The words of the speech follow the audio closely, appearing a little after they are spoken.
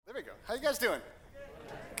you guys doing?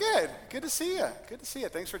 Good. Good to see you. Good to see you.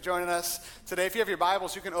 Thanks for joining us today. If you have your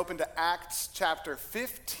Bibles, you can open to Acts chapter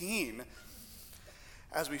 15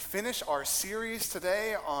 as we finish our series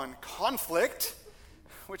today on conflict,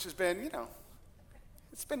 which has been,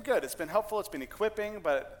 it's been good. It's been helpful. It's been equipping,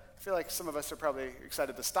 but I feel like some of us are probably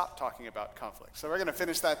excited to stop talking about conflict. So we're going to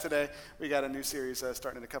finish that today. We got a new series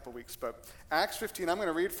starting in a couple weeks. But Acts 15, I'm going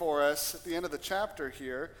to read for us at the end of the chapter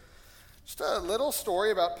here. Just a little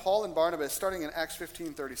story about Paul and Barnabas starting in Acts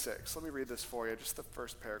 15:36. Let me read this for you, just the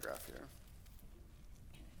first paragraph here.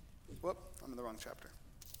 Whoop, I'm in the wrong chapter.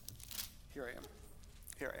 Here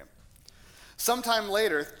I am. Sometime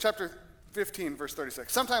later, chapter 15, verse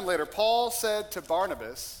 36. Sometime later, Paul said to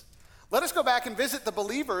Barnabas, "Let us go back and visit the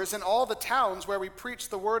believers in all the towns where we preach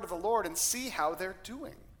the word of the Lord and see how they're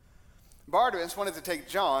doing." Barnabas wanted to take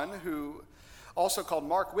John, who also called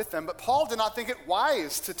Mark, with them, but Paul did not think it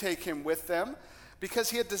wise to take him with them because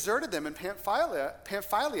he had deserted them in Pamphylia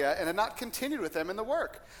and had not continued with them in the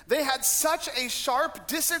work. They had such a sharp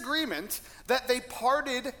disagreement that they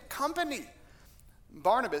parted company.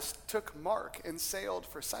 Barnabas took Mark and sailed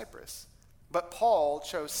for Cyprus, but Paul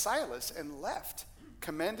chose Silas and left,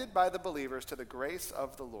 commended by the believers to the grace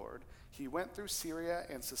of the Lord. He went through Syria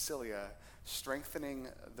and Cilicia, strengthening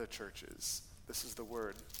the churches. This is the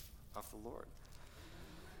word of the Lord.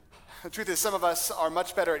 The truth is, some of us are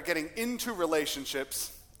much better at getting into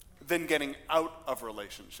relationships than getting out of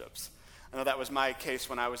relationships. I know that was my case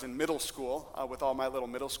when I was in middle school with all my little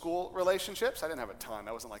middle school relationships. I didn't have a ton.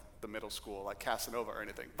 I wasn't like the middle school, like Casanova or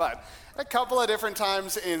anything. But a couple of different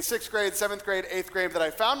times in 6th grade, 7th grade, 8th grade that I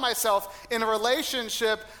found myself in a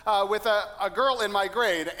relationship with a girl in my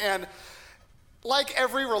grade. And like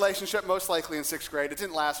every relationship, most likely in 6th grade, it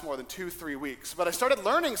didn't last more than 2-3 weeks. But I started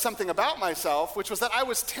learning something about myself, which was that I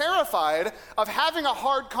was terrified of having a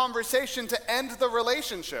hard conversation to end the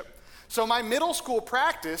relationship. So my middle school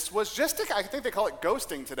practice was I think they call it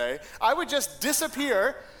ghosting today. I would just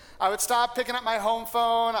disappear. I would stop picking up my home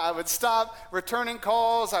phone. I would stop returning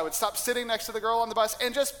calls. I would stop sitting next to the girl on the bus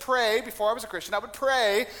and just pray. Before I was a Christian, I would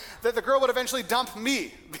pray that the girl would eventually dump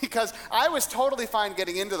me because I was totally fine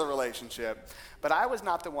getting into the relationship, but I was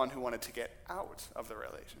not the one who wanted to get out of the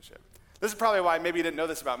relationship. This is probably why maybe you didn't know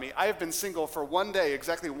this about me. I have been single for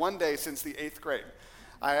exactly one day since the 8th grade.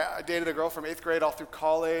 I dated a girl from 8th grade all through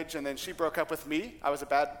college, and then she broke up with me. I was a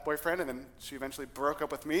bad boyfriend, and then she eventually broke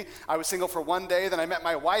up with me. I was single for one day, then I met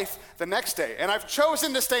my wife the next day, and I've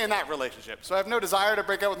chosen to stay in that relationship. So I have no desire to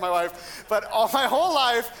break up with my wife, but my whole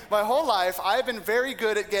life, I've been very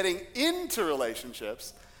good at getting into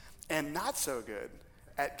relationships and not so good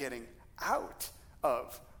at getting out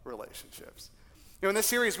of relationships. In this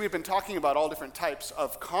series, we've been talking about all different types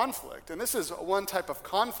of conflict, and this is one type of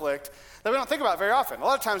conflict that we don't think about very often. A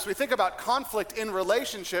lot of times we think about conflict in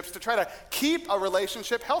relationships to try to keep a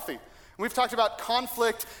relationship healthy. We've talked about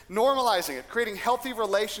conflict, normalizing it, creating healthy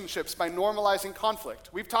relationships by normalizing conflict.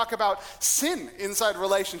 We've talked about sin inside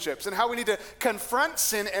relationships and how we need to confront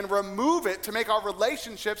sin and remove it to make our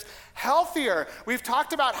relationships healthier. We've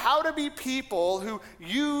talked about how to be people who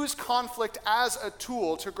use conflict as a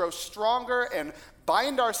tool to grow stronger and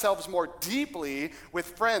bind ourselves more deeply with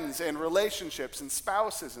friends and relationships and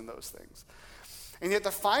spouses and those things. And yet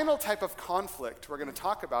the final type of conflict we're going to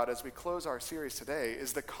talk about as we close our series today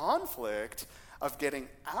is the conflict of getting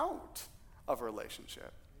out of a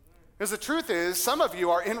relationship. Because the truth is, some of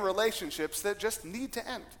you are in relationships that just need to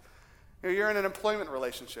end. You're in an employment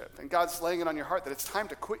relationship, and God's laying it on your heart that it's time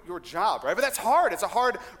to quit your job, right? But that's hard. It's a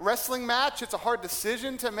hard wrestling match. It's a hard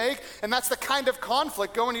decision to make, and that's the kind of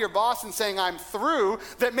conflict going to your boss and saying, "I'm through,"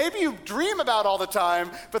 that maybe you dream about all the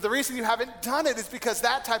time, but the reason you haven't done it is because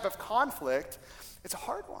that type of conflict, it's a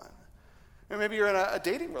hard one. And maybe you're in a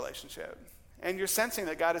dating relationship, and you're sensing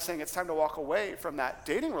that God is saying it's time to walk away from that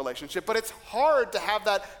dating relationship, but it's hard to have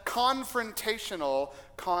that confrontational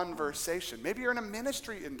conversation. Maybe you're in a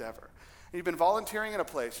ministry endeavor. You've been volunteering in a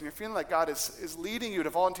place, and you're feeling like God is leading you to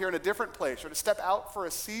volunteer in a different place or to step out for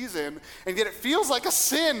a season, and yet it feels like a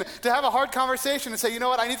sin to have a hard conversation and say, "You know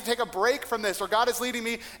what, I need to take a break from this," or "God is leading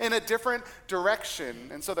me in a different direction."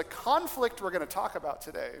 And so the conflict we're going to talk about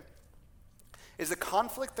today is the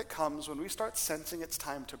conflict that comes when we start sensing it's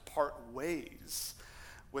time to part ways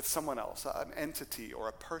with someone else, an entity or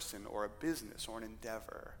a person or a business or an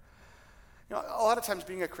endeavor. A lot of times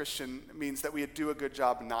being a Christian means that we do a good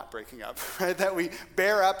job not breaking up, right? That we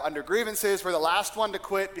bear up under grievances. We're the last one to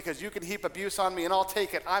quit because you can heap abuse on me and I'll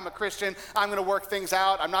take it. I'm a Christian. I'm going to work things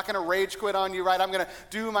out. I'm not going to rage quit on you, right? I'm going to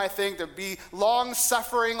do my thing, to be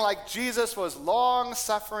long-suffering like Jesus was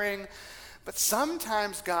long-suffering. But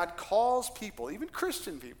sometimes God calls people, even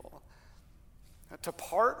Christian people, to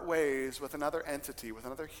part ways with another entity, with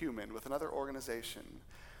another human, with another organization,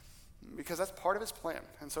 because that's part of his plan.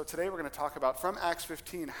 And so today we're going to talk about, from Acts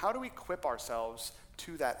 15, how do we equip ourselves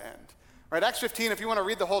to that end? Right, Acts 15, if you want to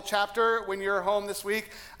read the whole chapter when you're home this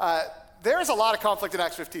week, there is a lot of conflict in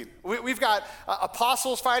Acts 15. We've got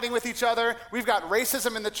apostles fighting with each other. We've got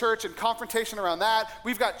racism in the church and confrontation around that.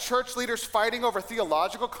 We've got church leaders fighting over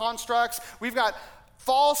theological constructs. We've got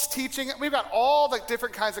false teaching. We've got all the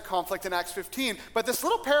different kinds of conflict in Acts 15. But this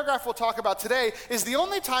little paragraph we'll talk about today is the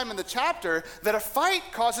only time in the chapter that a fight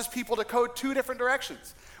causes people to go two different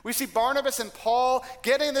directions. We see Barnabas and Paul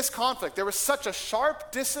getting this conflict. There was such a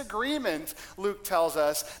sharp disagreement, Luke tells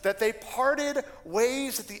us, that they parted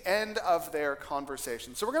ways at the end of their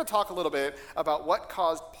conversation. So we're going to talk a little bit about what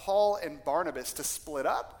caused Paul and Barnabas to split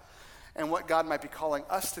up and what God might be calling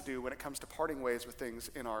us to do when it comes to parting ways with things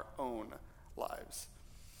in our own lives.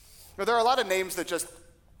 Now, there are a lot of names that just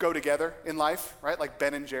go together in life, right? Like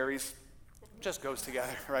Ben and Jerry's just goes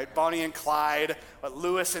together, right? Bonnie and Clyde,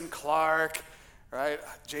 Lewis and Clark, right?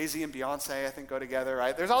 Jay-Z and Beyonce, I think, go together,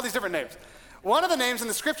 right? There's all these different names. One of the names in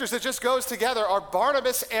the scriptures that just goes together are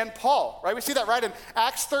Barnabas and Paul, right? We see that right in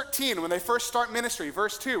Acts 13 when they first start ministry.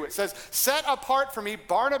 Verse 2, it says, "Set apart for me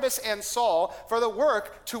Barnabas and Saul for the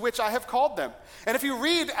work to which I have called them." And if you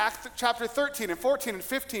read Acts chapter 13 and 14 and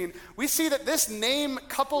 15, we see that this name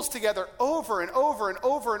couples together over and over and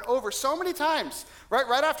over and over so many times.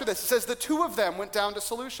 Right after this, it says the two of them went down to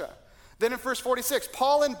Seleucia. Then in verse 46,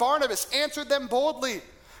 Paul and Barnabas answered them boldly.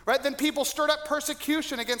 Right? Then people stirred up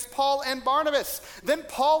persecution against Paul and Barnabas. Then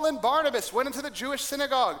Paul and Barnabas went into the Jewish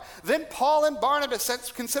synagogue. Then Paul and Barnabas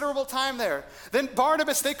spent considerable time there. Then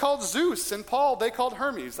Barnabas they called Zeus, and Paul they called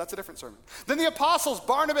Hermes. That's a different sermon. Then the apostles,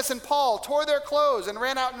 Barnabas and Paul, tore their clothes and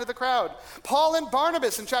ran out into the crowd. Paul and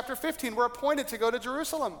Barnabas in chapter 15 were appointed to go to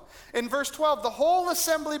Jerusalem. In verse 12, the whole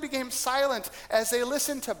assembly became silent as they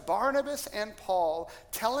listened to Barnabas and Paul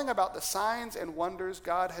telling about the signs and wonders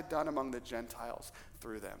God had done among the Gentiles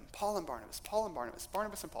through them. Paul and Barnabas, Paul and Barnabas,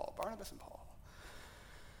 Barnabas and Paul, Barnabas and Paul.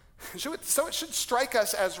 So it should strike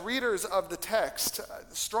us as readers of the text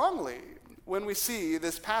strongly when we see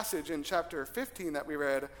this passage in chapter 15 that we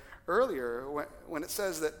read earlier, when it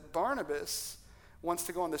says that Barnabas wants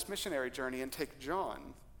to go on this missionary journey and take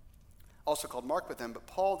John, also called Mark, with him, but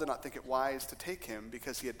Paul did not think it wise to take him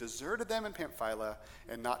because he had deserted them in Pamphylia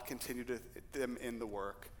and not continued them in the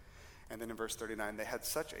work. And then in verse 39, they had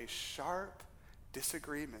such a sharp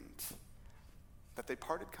disagreement that they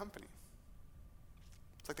parted company.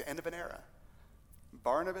 It's like the end of an era.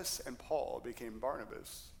 Barnabas and Paul became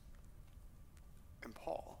Barnabas and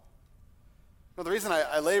Paul. Now, the reason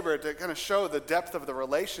I labor to kind of show the depth of the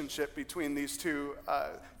relationship between these two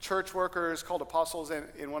church workers called apostles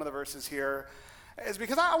in one of the verses here is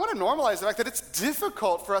because I want to normalize the fact that it's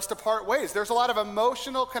difficult for us to part ways. There's a lot of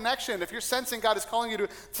emotional connection. If you're sensing God is calling you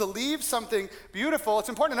to leave something beautiful, it's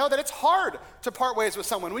important to know that it's hard to part ways with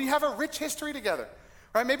someone when you have a rich history together.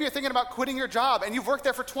 Right? Maybe you're thinking about quitting your job and you've worked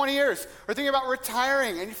there for 20 years, or thinking about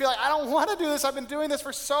retiring and you feel like, I don't want to do this. I've been doing this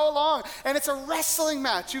for so long. And it's a wrestling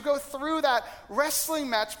match. You go through that wrestling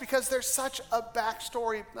match because there's such a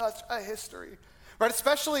backstory, such a history. Right,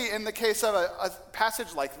 especially in the case of a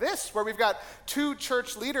passage like this, where we've got two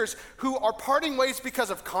church leaders who are parting ways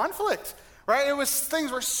because of conflict. Right?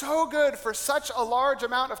 Things were so good for such a large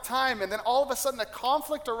amount of time, and then all of a sudden a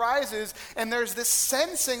conflict arises, and there's this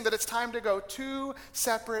sensing that it's time to go two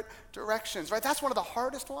separate directions. Right? That's one of the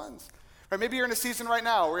hardest ones. Or maybe you're in a season right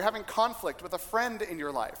now where you're having conflict with a friend in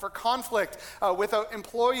your life, or conflict with an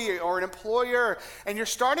employee or an employer, and you're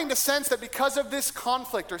starting to sense that because of this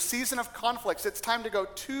conflict or season of conflicts, it's time to go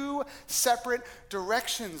two separate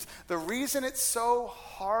directions. The reason it's so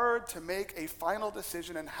hard to make a final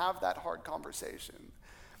decision and have that hard conversation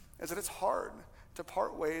is that it's hard to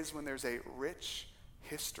part ways when there's a rich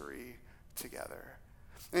history together.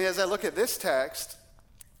 And as I look at this text,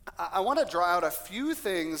 I want to draw out a few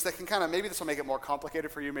things that can kind of, maybe this will make it more complicated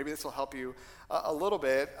for you, maybe this will help you a little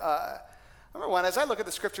bit. Number one, as I look at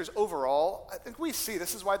the scriptures overall, I think we see,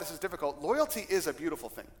 this is why this is difficult, loyalty is a beautiful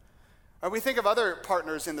thing. We think of other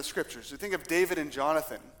partners in the scriptures. We think of David and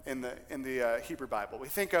Jonathan in the Hebrew Bible. We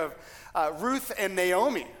think of Ruth and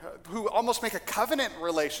Naomi, who almost make a covenant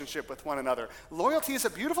relationship with one another. Loyalty is a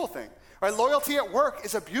beautiful thing. Right? Loyalty at work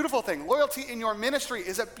is a beautiful thing. Loyalty in your ministry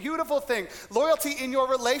is a beautiful thing. Loyalty in your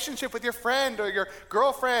relationship with your friend or your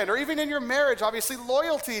girlfriend, or even in your marriage, obviously,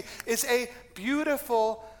 loyalty is a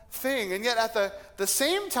beautiful thing. And yet at the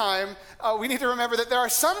same time, we need to remember that there are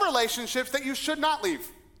some relationships that you should not leave.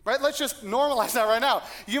 Right? Let's just normalize that right now.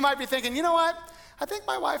 You might be thinking, you know what? I think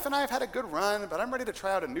my wife and I have had a good run, but I'm ready to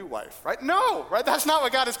try out a new wife, right? No, right? That's not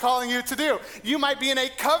what God is calling you to do. You might be in a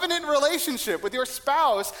covenant relationship with your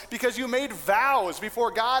spouse because you made vows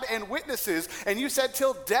before God and witnesses, and you said,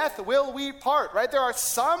 till death will we part, right? There are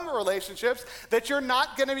some relationships that you're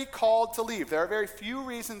not going to be called to leave. There are very few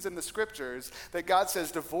reasons in the scriptures that God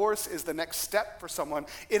says divorce is the next step for someone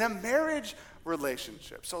in a marriage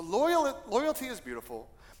relationship. So loyalty is beautiful.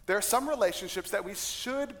 There are some relationships that we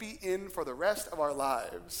should be in for the rest of our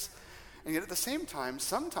lives. And yet at the same time,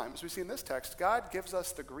 sometimes we see in this text, God gives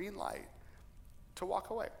us the green light to walk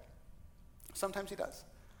away. Sometimes he does.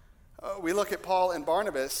 We look at Paul and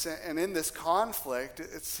Barnabas, and in this conflict,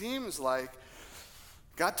 it seems like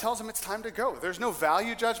God tells them it's time to go. There's no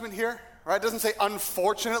value judgment here. Right? It doesn't say,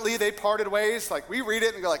 unfortunately, they parted ways. Like, we read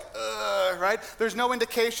it and go like, ugh, right? There's no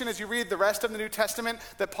indication as you read the rest of the New Testament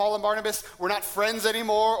that Paul and Barnabas were not friends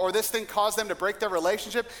anymore, or this thing caused them to break their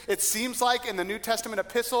relationship. It seems like in the New Testament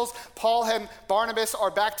epistles, Paul and Barnabas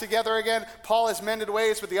are back together again. Paul has mended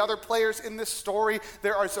ways with the other players in this story.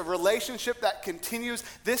 There is a relationship that continues.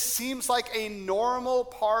 This seems like a normal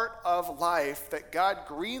part of life that God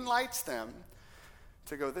greenlights them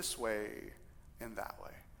to go this way and that way.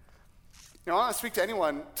 I want to speak to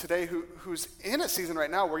anyone today who's in a season right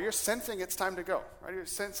now where you're sensing it's time to go, right? You're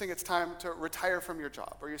sensing it's time to retire from your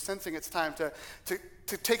job, or you're sensing it's time to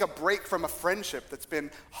take a break from a friendship that's been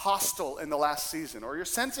hostile in the last season, or you're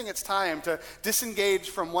sensing it's time to disengage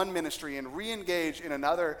from one ministry and re-engage in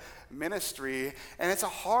another ministry, and it's a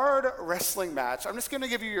hard wrestling match. I'm just going to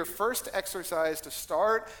give you your first exercise to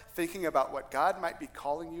start thinking about what God might be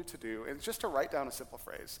calling you to do, and it's just to write down a simple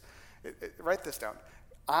phrase. Write this down.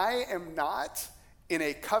 I am not in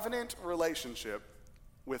a covenant relationship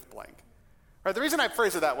with blank. Right, the reason I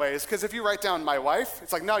phrase it that way is because if you write down my wife,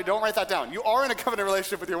 it's like, no, you don't write that down. You are in a covenant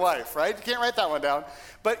relationship with your wife, right? You can't write that one down.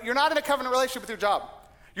 But you're not in a covenant relationship with your job.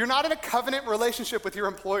 You're not in a covenant relationship with your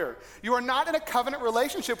employer. You are not in a covenant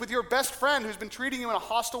relationship with your best friend who's been treating you in a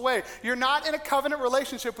hostile way. You're not in a covenant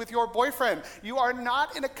relationship with your boyfriend. You are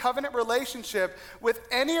not in a covenant relationship with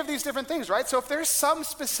any of these different things, right? So if there's some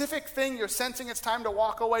specific thing you're sensing it's time to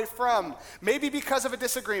walk away from, maybe because of a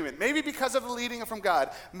disagreement, maybe because of a leading from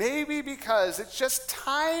God, maybe because it's just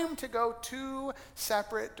time to go two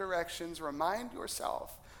separate directions, remind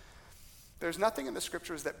yourself there's nothing in the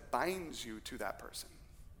scriptures that binds you to that person.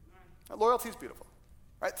 Loyalty is beautiful,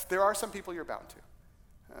 right? There are some people you're bound to,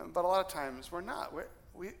 but a lot of times we're not.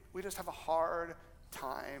 We just have a hard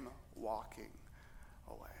time walking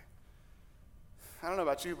away. I don't know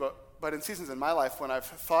about you, but in seasons in my life when I've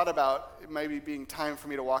thought about it maybe being time for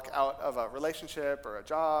me to walk out of a relationship or a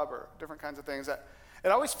job or different kinds of things, it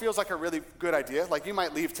always feels like a really good idea. Like you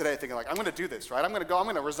might leave today thinking like, I'm going to do this, right? I'm going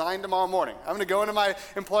to resign tomorrow morning. I'm going to go into my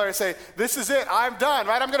employer and say, this is it, I'm done,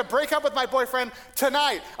 right? I'm going to break up with my boyfriend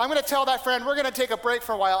tonight. I'm going to tell that friend, we're going to take a break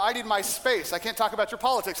for a while. I need my space. I can't talk about your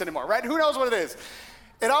politics anymore, right? Who knows what it is?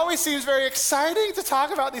 It always seems very exciting to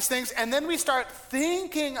talk about these things, and then we start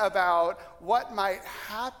thinking about what might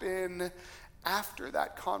happen after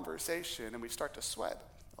that conversation, and we start to sweat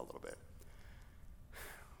a little bit.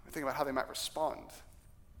 We think about how they might respond.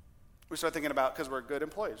 We start thinking about, because we're good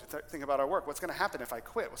employees, we start thinking about our work. What's going to happen if I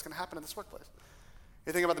quit? What's going to happen in this workplace?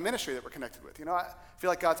 You think about the ministry that we're connected with. I feel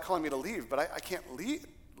like God's calling me to leave, but I can't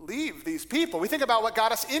leave these people. We think about what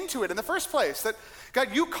got us into it in the first place, that,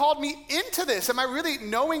 God, you called me into this. Am I really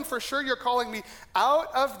knowing for sure you're calling me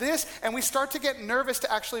out of this? And we start to get nervous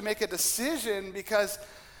to actually make a decision because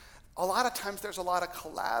a lot of times there's a lot of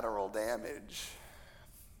collateral damage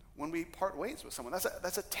when we part ways with someone.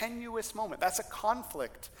 That's a tenuous moment. That's a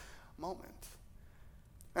conflict moment.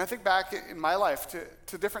 And I think back in my life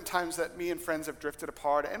to different times that me and friends have drifted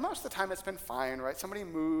apart, and most of the time it's been fine, right? Somebody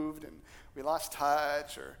moved and we lost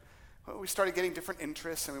touch, or we started getting different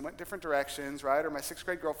interests and we went different directions, right? Or my 6th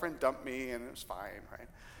grade girlfriend dumped me and it was fine, right?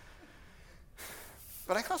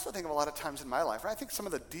 But I can also think of a lot of times in my life, right? I think some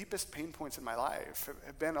of the deepest pain points in my life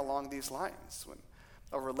have been along these lines, when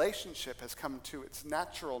a relationship has come to its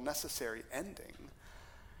natural, necessary ending,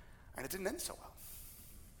 and it didn't end so well.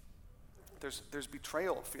 There's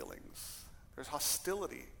betrayal feelings. There's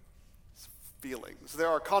hostility feelings. There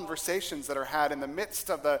are conversations that are had in the midst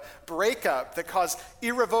of the breakup that cause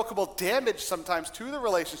irrevocable damage sometimes to the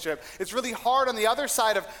relationship. It's really hard on the other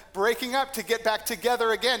side of breaking up to get back together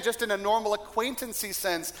again, just in a normal acquaintancy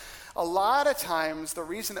sense. A lot of times, the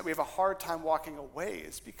reason that we have a hard time walking away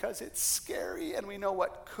is because it's scary and we know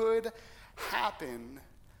what could happen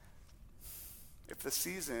if the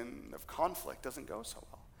season of conflict doesn't go so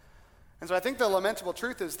well. And so I think the lamentable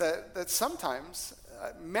truth is that sometimes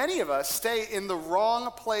many of us stay in the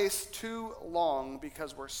wrong place too long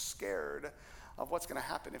because we're scared of what's going to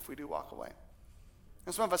happen if we do walk away.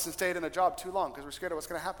 And some of us have stayed in a job too long because we're scared of what's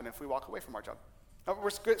going to happen if we walk away from our job. We're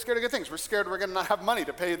scared of good things. We're scared we're going to not have money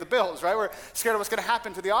to pay the bills, right? We're scared of what's going to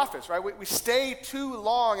happen to the office, right? We stay too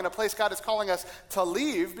long in a place God is calling us to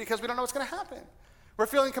leave because we don't know what's going to happen. We're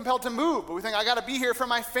feeling compelled to move, but we think, I got to be here for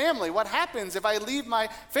my family. What happens if I leave my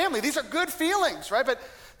family? These are good feelings, right? But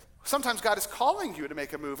sometimes God is calling you to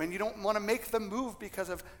make a move, and you don't want to make the move because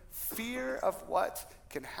of fear of what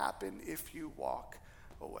can happen if you walk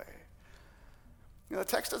away. You know, the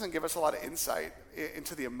text doesn't give us a lot of insight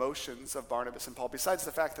into the emotions of Barnabas and Paul, besides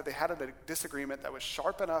the fact that they had a disagreement that was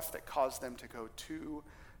sharp enough that caused them to go two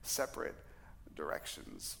separate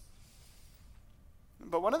directions.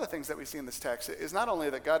 But one of the things that we see in this text is not only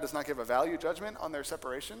that God does not give a value judgment on their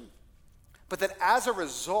separation, but that as a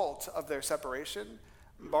result of their separation,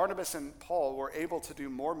 Barnabas and Paul were able to do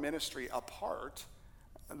more ministry apart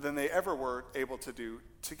than they ever were able to do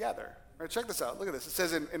together. All right, check this out. Look at this. It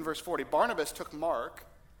says in verse 40, Barnabas took Mark.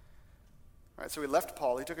 All right, so he left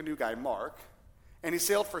Paul. He took a new guy, Mark, and he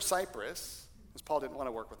sailed for Cyprus, because Paul didn't want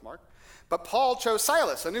to work with Mark. But Paul chose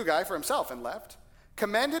Silas, a new guy, for himself, and left.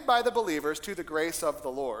 Commended by the believers to the grace of the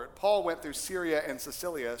Lord, Paul went through Syria and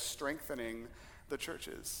Cilicia, strengthening the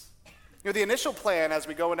churches. You know, the initial plan as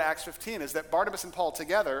we go into Acts 15 is that Barnabas and Paul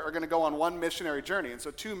together are going to go on one missionary journey. And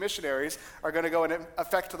so two missionaries are going to go and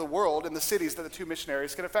affect the world in the cities that the two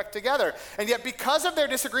missionaries can affect together. And yet because of their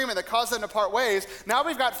disagreement that caused them to part ways, now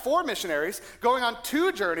we've got four missionaries going on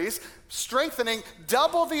two journeys, strengthening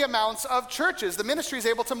double the amounts of churches. The ministry is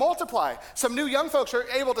able to multiply. Some new young folks are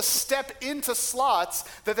able to step into slots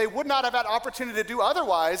that they would not have had opportunity to do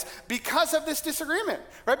otherwise because of this disagreement,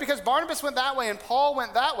 right? Because Barnabas went that way and Paul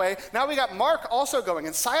went that way. Now we got Mark also going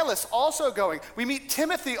and Silas also going. We meet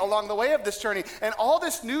Timothy along the way of this journey, and all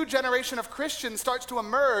this new generation of Christians starts to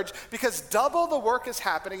emerge because double the work is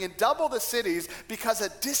happening in double the cities because a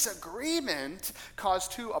disagreement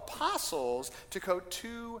caused two apostles to go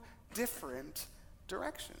two different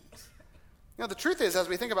directions. You know, the truth is, as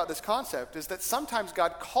we think about this concept, is that sometimes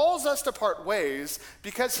God calls us to part ways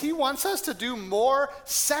because he wants us to do more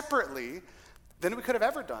separately than we could have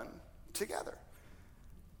ever done together.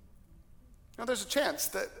 You know, there's a chance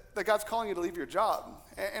that God's calling you to leave your job.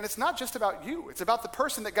 And it's not just about you. It's about the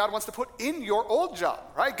person that God wants to put in your old job,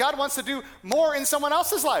 right? God wants to do more in someone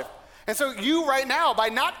else's life. And so you right now, by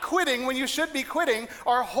not quitting when you should be quitting,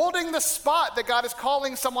 are holding the spot that God is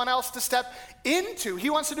calling someone else to step into. He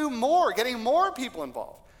wants to do more, getting more people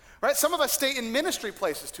involved. Right? Some of us stay in ministry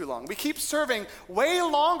places too long. We keep serving way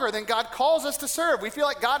longer than God calls us to serve. We feel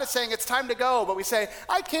like God is saying it's time to go, but we say,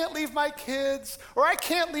 I can't leave my kids, or I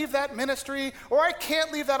can't leave that ministry, or I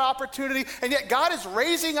can't leave that opportunity. And yet God is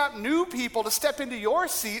raising up new people to step into your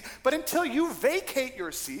seat, but until you vacate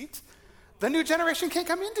your seat, the new generation can't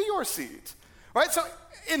come into your seat. Right? So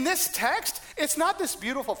in this text, it's not this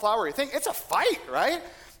beautiful flowery thing. It's a fight, right?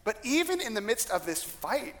 But even in the midst of this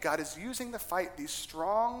fight, God is using the fight, these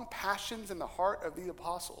strong passions in the heart of the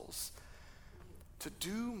apostles, to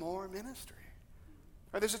do more ministry.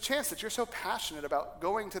 Right? There's a chance that you're so passionate about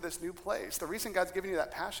going to this new place. The reason God's giving you that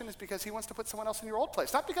passion is because he wants to put someone else in your old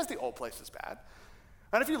place, not because the old place is bad.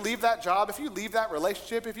 And if you leave that job, if you leave that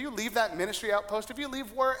relationship, if you leave that ministry outpost, if you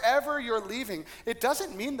leave wherever you're leaving, it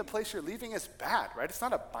doesn't mean the place you're leaving is bad, right? It's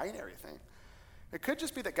not a binary thing. It could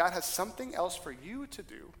just be that God has something else for you to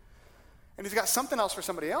do, and he's got something else for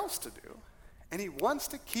somebody else to do, and he wants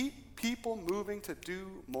to keep people moving to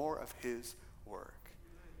do more of his work.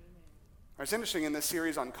 It's interesting in this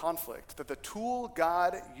series on conflict that the tool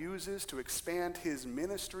God uses to expand his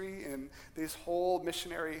ministry in this whole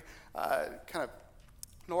missionary kind of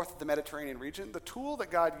north of the Mediterranean region, the tool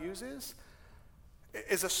that God uses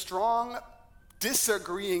is a strong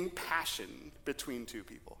disagreeing passion between two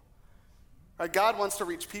people. God wants to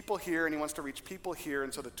reach people here, and he wants to reach people here,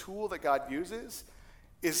 and so the tool that God uses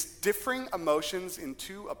is differing emotions in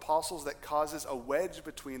two apostles that causes a wedge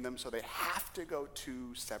between them, so they have to go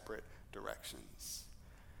two separate directions.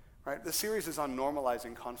 Right? The series is on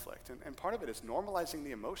normalizing conflict, and part of it is normalizing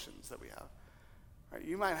the emotions that we have. Right?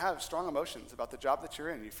 You might have strong emotions about the job that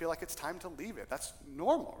you're in. You feel like it's time to leave it. That's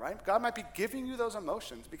normal, right? God might be giving you those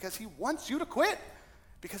emotions because he wants you to quit,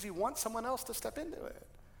 because he wants someone else to step into it.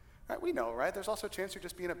 Right? We know, right? There's also a chance you're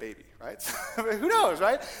just being a baby, right? Who knows,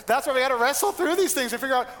 right? That's why we got to wrestle through these things and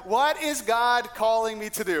figure out, what is God calling me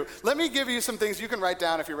to do? Let me give you some things you can write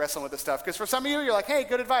down if you're wrestling with this stuff. Because for some of you, you're like, hey,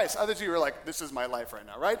 good advice. Others of you are like, this is my life right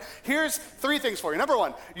now, right? Here's 3 things for you. Number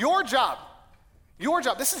 1, your job,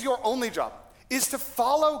 this is your only job, is to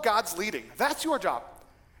follow God's leading. That's your job.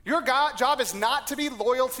 Your job is not to be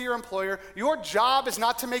loyal to your employer. Your job is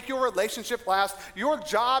not to make your relationship last. Your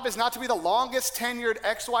job is not to be the longest tenured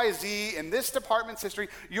XYZ in this department's history.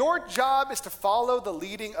 Your job is to follow the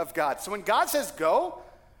leading of God. So when God says go,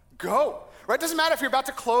 go. Right? It doesn't matter if you're about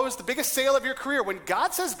to close the biggest sale of your career. When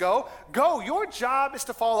God says go, go. Your job is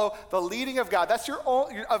to follow the leading of God. That's your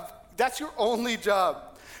only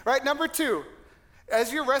job. Right? Number 2.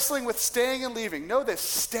 As you're wrestling with staying and leaving, know this: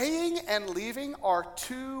 staying and leaving are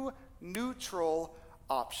two neutral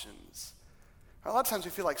options. A lot of times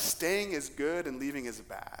we feel like staying is good and leaving is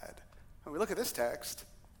bad. When we look at this text,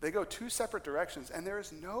 they go two separate directions, and there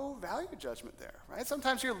is no value judgment there, right?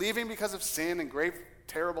 Sometimes you're leaving because of sin and grave,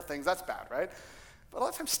 terrible things. That's bad, right? But a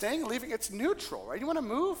lot of times staying and leaving, it's neutral, right? You want to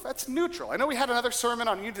move? That's neutral. I know we had another sermon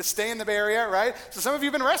on you to stay in the Bay Area, right? So some of you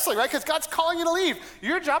have been wrestling, right? Because God's calling you to leave.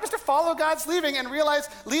 Your job is to follow God's leading and realize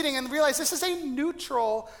this is a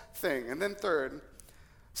neutral thing. And then third,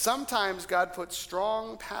 sometimes God puts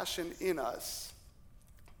strong passion in us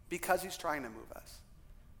because he's trying to move us.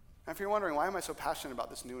 And if you're wondering, why am I so passionate about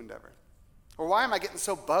this new endeavor? Or why am I getting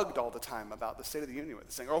so bugged all the time about the State of the Union with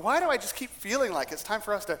this thing? Or why do I just keep feeling like it's time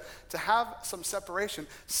for us to have some separation?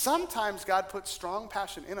 Sometimes God puts strong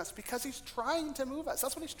passion in us because he's trying to move us.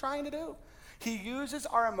 That's what he's trying to do. He uses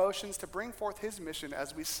our emotions to bring forth his mission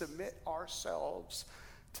as we submit ourselves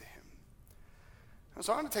to him. And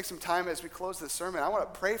so I want to take some time as we close this sermon. I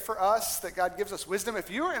want to pray for us that God gives us wisdom.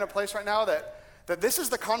 If you are in a place right now that this is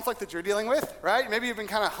the conflict that you're dealing with, right? Maybe you've been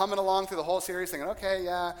kind of humming along through the whole series thinking, okay,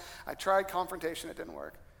 yeah, I tried confrontation, it didn't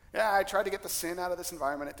work. Yeah, I tried to get the sin out of this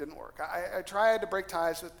environment, it didn't work. I tried to break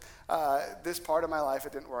ties with this part of my life,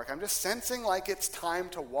 it didn't work. I'm just sensing like it's time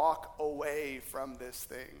to walk away from this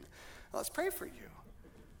thing. Well, let's pray for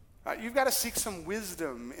you. You've got to seek some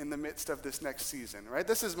wisdom in the midst of this next season, right?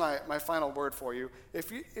 This is my final word for you.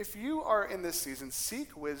 If you are in this season,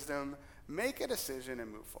 seek wisdom, make a decision,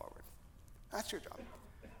 and move forward. That's your job.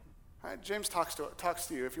 All right, James talks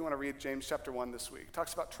to you, if you want to read James chapter 1 this week.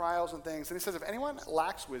 Talks about trials and things. And he says, if anyone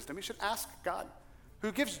lacks wisdom, he should ask God,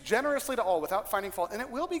 who gives generously to all without finding fault, and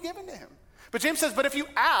it will be given to him. But James says, but if you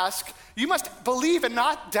ask, you must believe and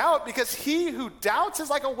not doubt, because he who doubts is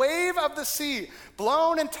like a wave of the sea,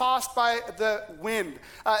 blown and tossed by the wind.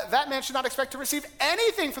 That man should not expect to receive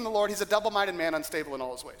anything from the Lord. He's a double-minded man, unstable in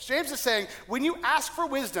all his ways. James is saying, when you ask for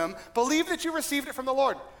wisdom, believe that you received it from the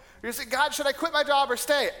Lord. You say, God, should I quit my job or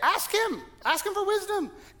stay? Ask him. Ask him for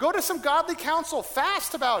wisdom. Go to some godly counsel.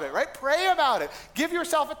 Fast about it, right? Pray about it. Give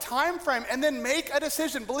yourself a time frame and then make a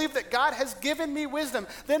decision. Believe that God has given me wisdom.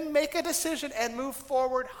 Then make a decision and move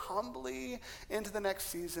forward humbly into the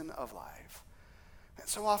next season of life. And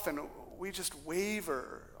so often we just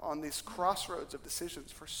waver on these crossroads of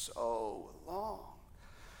decisions for so long.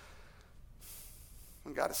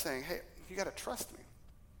 And God is saying, hey, you got to trust me.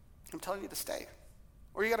 I'm telling you to stay.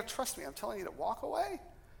 Or you got to trust me. I'm telling you to walk away.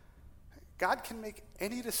 God can make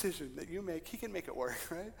any decision that you make. He can make it work,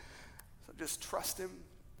 right? So just trust him.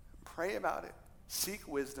 Pray about it. Seek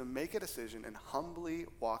wisdom. Make a decision. And humbly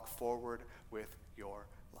walk forward with your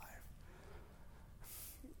life.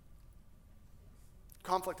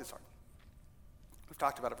 Conflict is hard. We've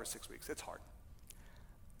talked about it for 6 weeks. It's hard.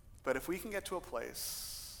 But if we can get to a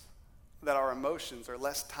place that our emotions are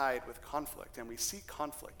less tied with conflict, and we see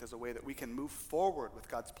conflict as a way that we can move forward with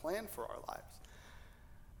God's plan for our lives,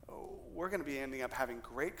 we're going to be ending up having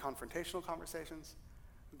great confrontational conversations,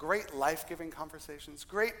 great life-giving conversations,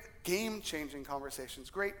 great game-changing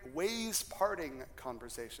conversations, great ways-parting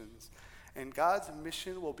conversations, and God's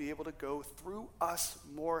mission will be able to go through us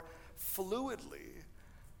more fluidly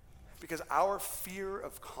because our fear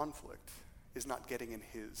of conflict is not getting in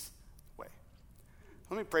his way.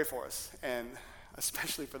 Let me pray for us, and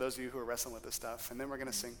especially for those of you who are wrestling with this stuff, and then we're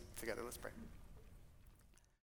going to sing together. Let's pray.